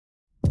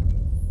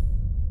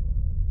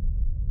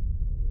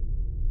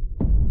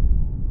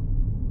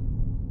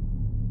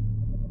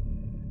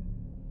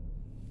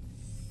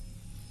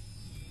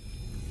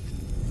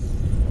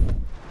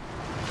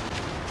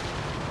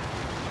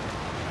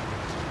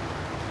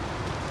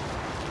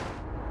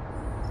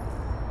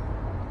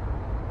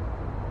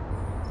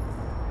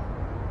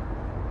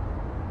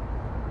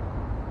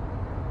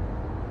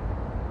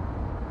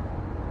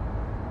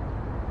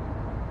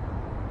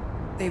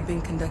They've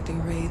been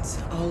conducting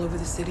raids all over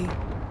the city.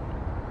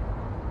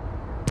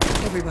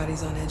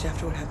 Everybody's on edge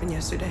after what happened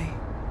yesterday.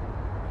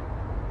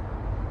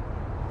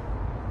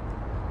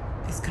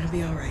 It's gonna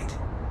be all right.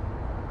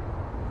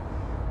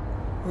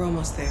 We're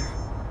almost there.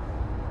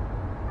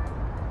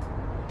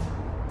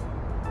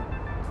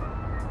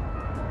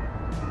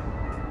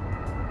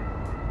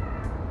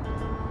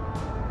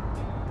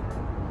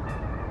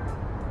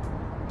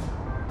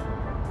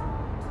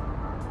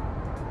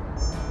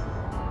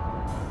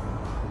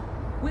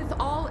 With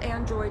all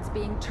androids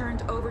being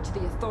turned over to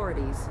the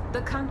authorities,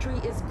 the country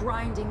is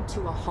grinding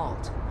to a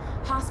halt.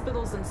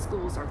 Hospitals and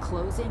schools are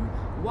closing,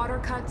 water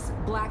cuts,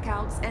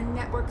 blackouts, and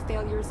network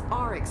failures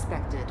are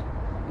expected.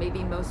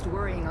 Maybe most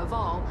worrying of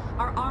all,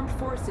 our armed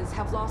forces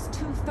have lost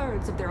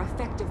 2/3 of their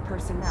effective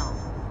personnel.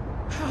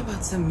 How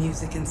about some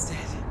music instead?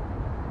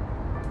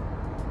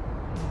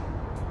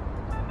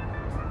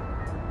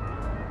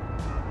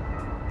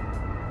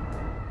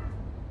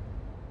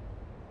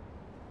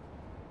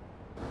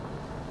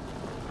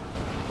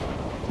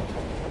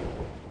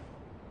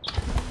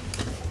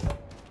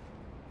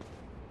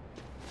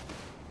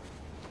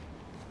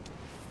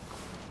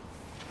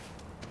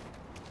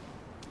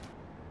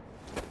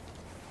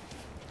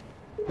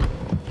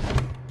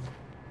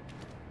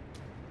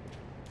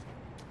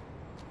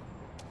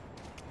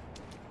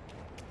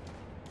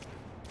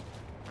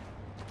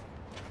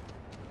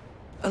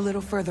 A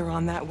little further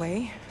on that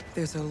way,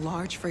 there's a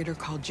large freighter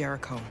called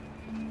Jericho.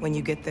 When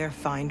you get there,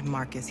 find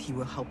Marcus. He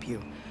will help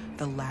you.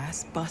 The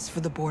last bus for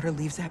the border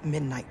leaves at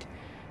midnight.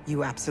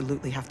 You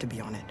absolutely have to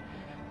be on it.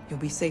 You'll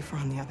be safer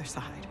on the other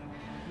side.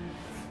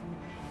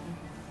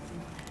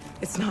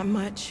 It's not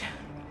much,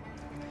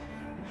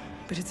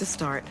 but it's a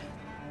start.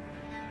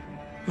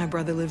 My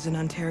brother lives in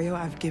Ontario.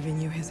 I've given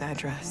you his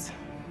address.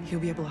 He'll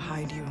be able to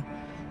hide you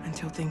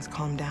until things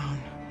calm down.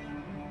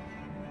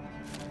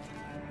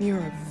 You're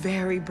a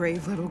very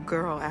brave little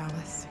girl,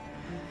 Alice.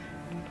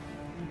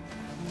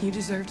 You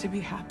deserve to be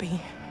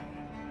happy.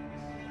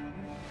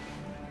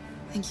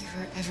 Thank you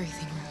for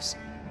everything, Rose.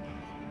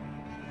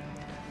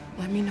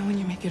 Let me know when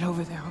you make it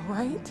over there, all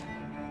right?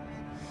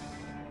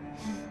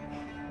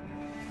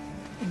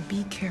 And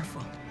be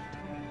careful.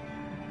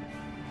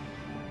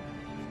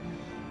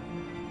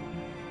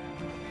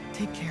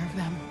 Take care of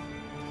them.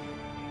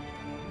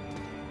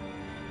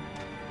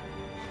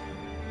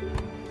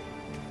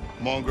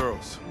 Come on,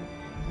 girls.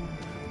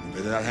 You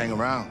better not hang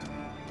around.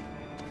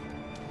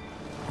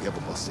 We have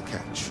a bus to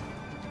catch.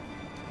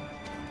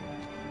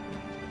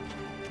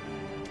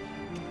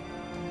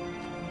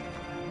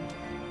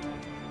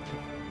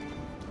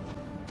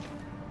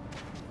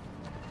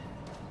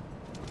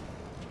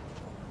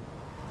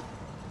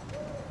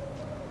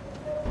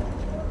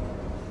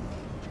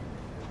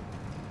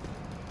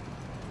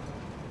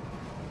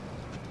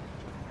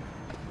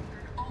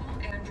 All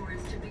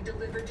androids to be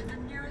delivered to the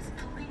nearest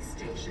police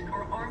station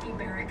or army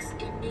barracks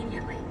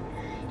immediately.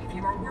 If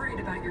you are worried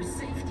about your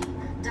safety,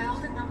 dial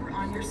the number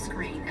on your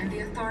screen and the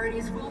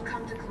authorities will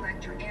come to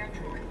collect your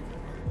android.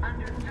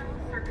 Under no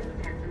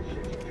circumstances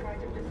should you try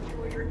to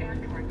destroy your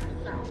android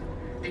yourself.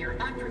 They are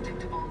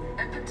unpredictable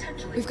and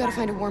potentially We've got to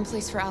find a warm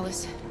place for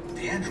Alice.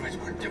 The androids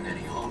weren't doing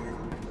any harm.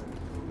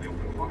 They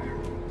opened fire.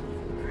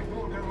 I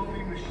know they're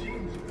only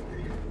machines,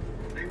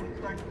 but they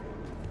look like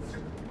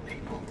just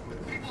people.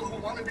 People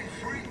who want to be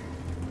free.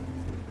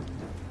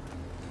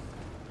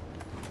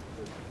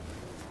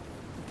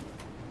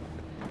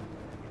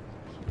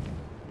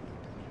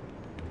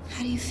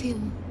 How do you feel?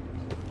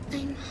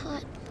 I'm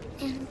hot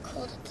and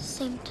cold at the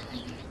same time.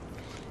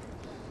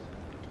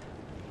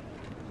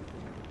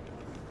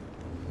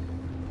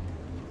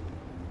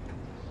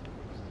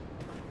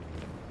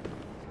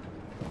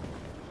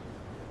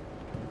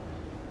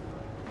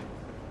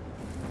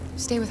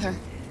 Stay with her.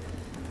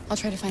 I'll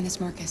try to find this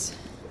Marcus.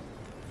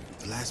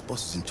 The last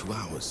bus is in 2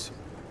 hours.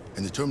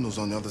 And the terminal's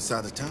on the other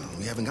side of town.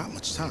 We haven't got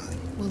much time.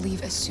 We'll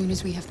leave as soon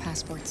as we have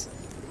passports.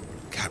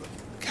 Kara.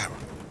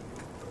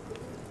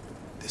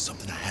 There's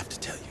something I have to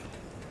tell you.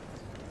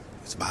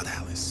 It's about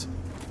Alice.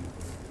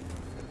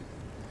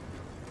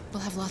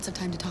 We'll have lots of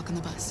time to talk on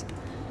the bus.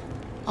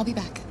 I'll be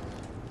back.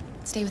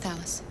 Stay with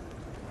Alice.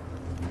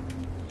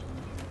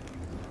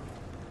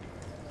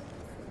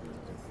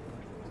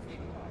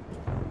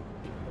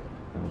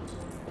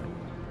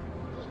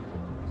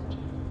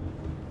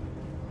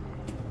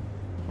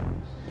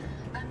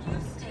 A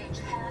new stage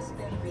has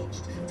been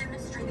reached,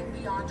 demonstrating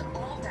beyond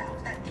all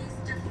doubt that these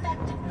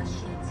defective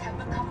machines have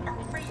become a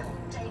real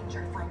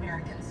danger for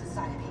American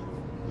society.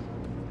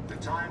 The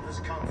time has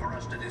come for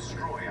us to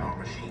destroy our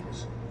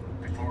machines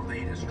before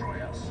they destroy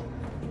us.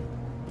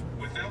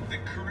 Without the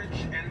courage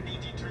and the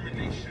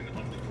determination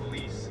of the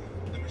police,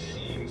 the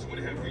machines would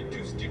have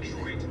reduced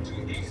Detroit to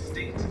a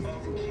state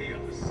of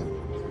chaos.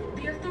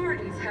 The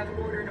authorities have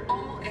ordered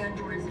all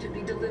androids to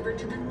be delivered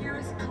to the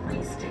nearest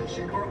police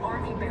station or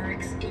army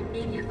barracks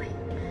immediately.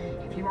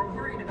 If you are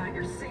worried about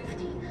your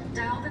safety,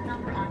 dial the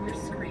number on your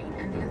screen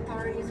and the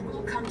authorities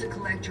will come to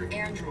collect your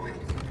android.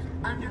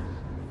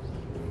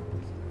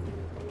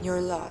 You're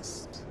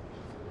lost.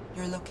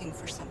 You're looking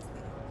for something.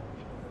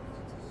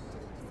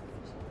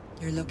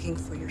 You're looking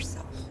for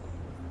yourself.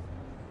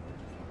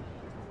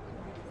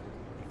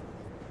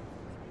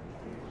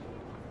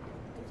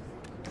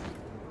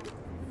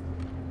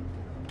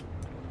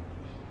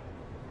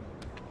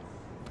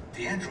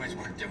 The androids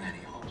weren't doing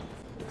any harm.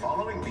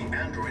 Following the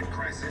android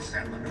crisis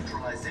and the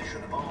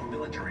neutralization of all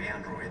military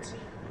androids,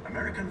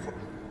 American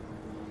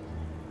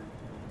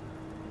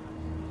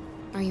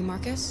Are you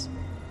Marcus?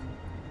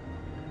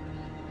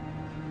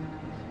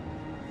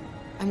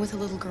 I'm with a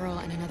little girl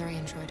and another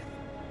android.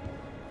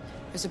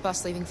 There's a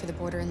bus leaving for the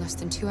border in less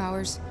than 2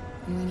 hours,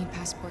 and we need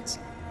passports.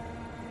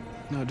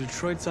 No,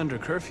 Detroit's under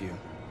curfew.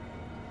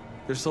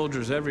 There's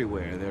soldiers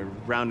everywhere. They're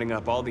rounding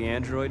up all the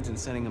androids and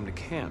sending them to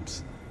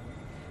camps.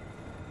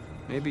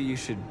 Maybe you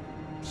should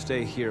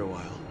stay here a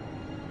while.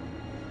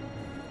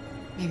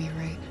 Maybe you're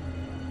right.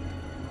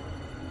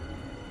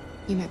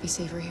 You might be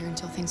safer here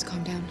until things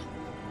calm down.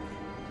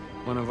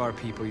 One of our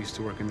people used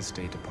to work in the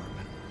State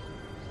Department.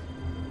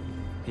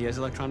 He has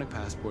electronic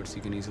passports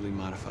you can easily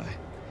modify.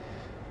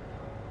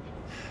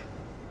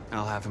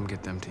 I'll have him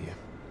get them to you.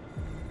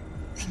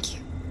 Thank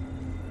you.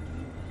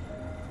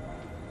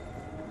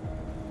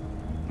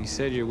 You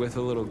said you're with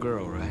a little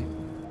girl, right?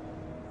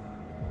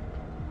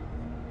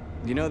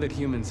 You know that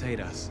humans hate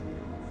us.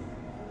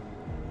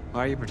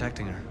 Why are you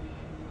protecting her?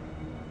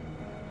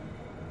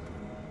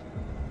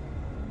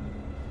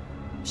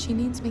 She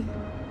needs me.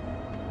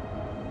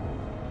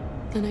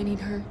 And I need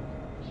her.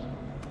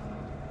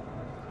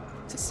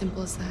 It's as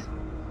simple as that.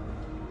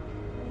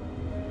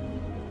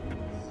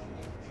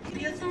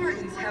 The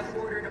authorities have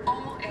ordered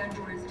all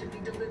androids to be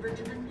delivered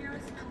to the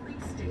nearest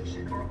police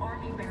station or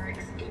army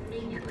barracks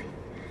immediately.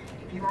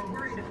 If you are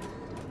worried about...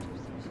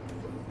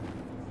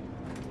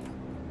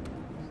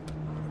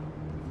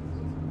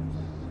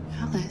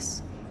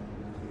 Alice.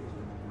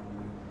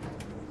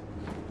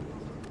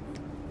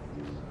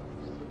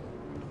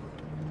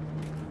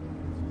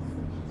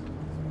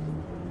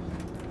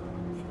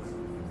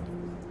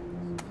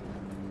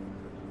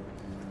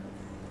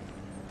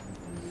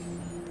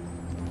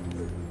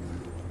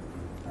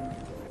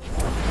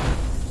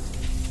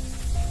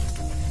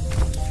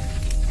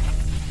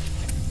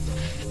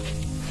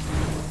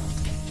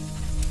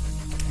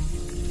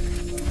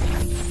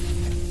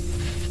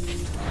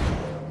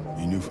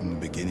 You knew from the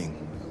beginning.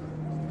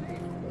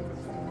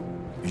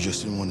 You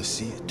just didn't want to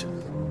see it.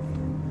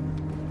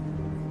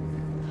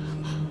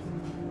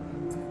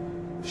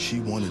 She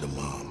wanted a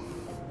mom,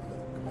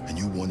 and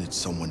you wanted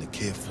someone to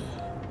care for.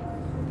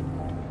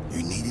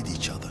 You needed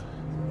each other.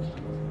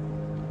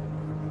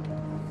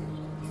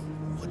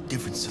 What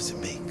difference does it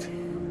make?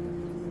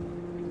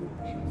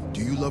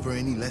 Do you love her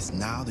any less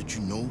now that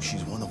you know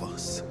she's one of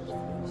us?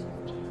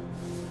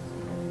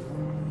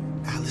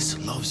 Alice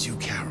loves you,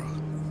 Kara.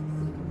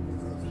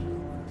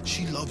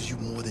 She loves you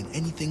more than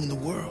anything in the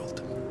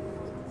world.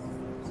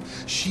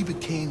 She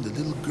became the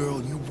little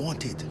girl you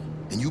wanted,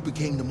 and you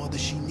became the mother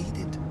she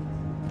needed.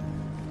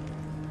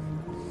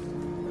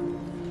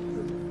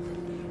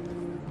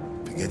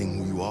 Forgetting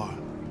who you are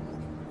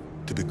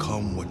to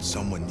become what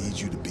someone needs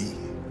you to be.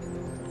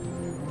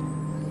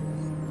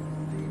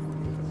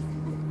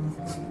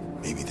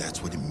 Maybe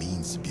that's what it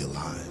means to be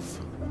alive.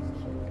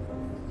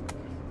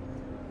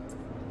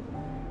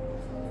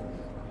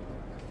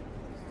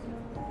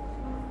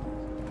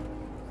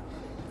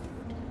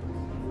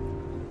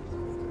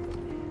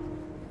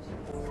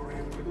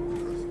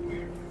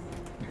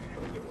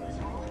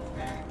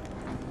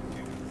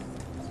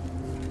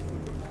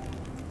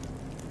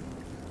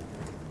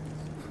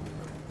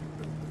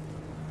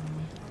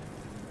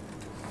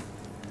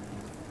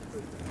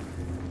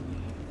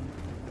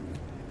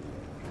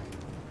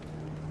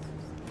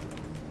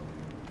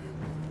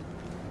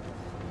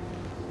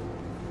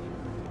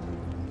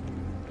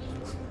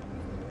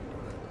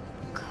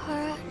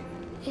 Kara,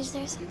 is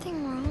there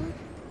something wrong?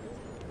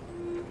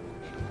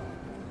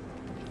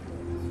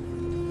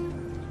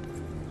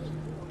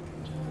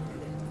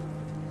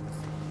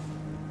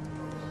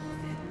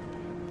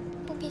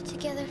 We'll be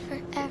together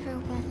forever,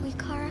 won't we,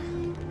 Kara?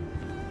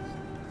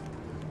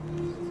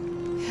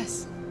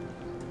 Yes.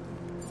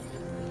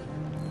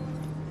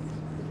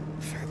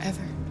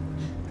 Forever.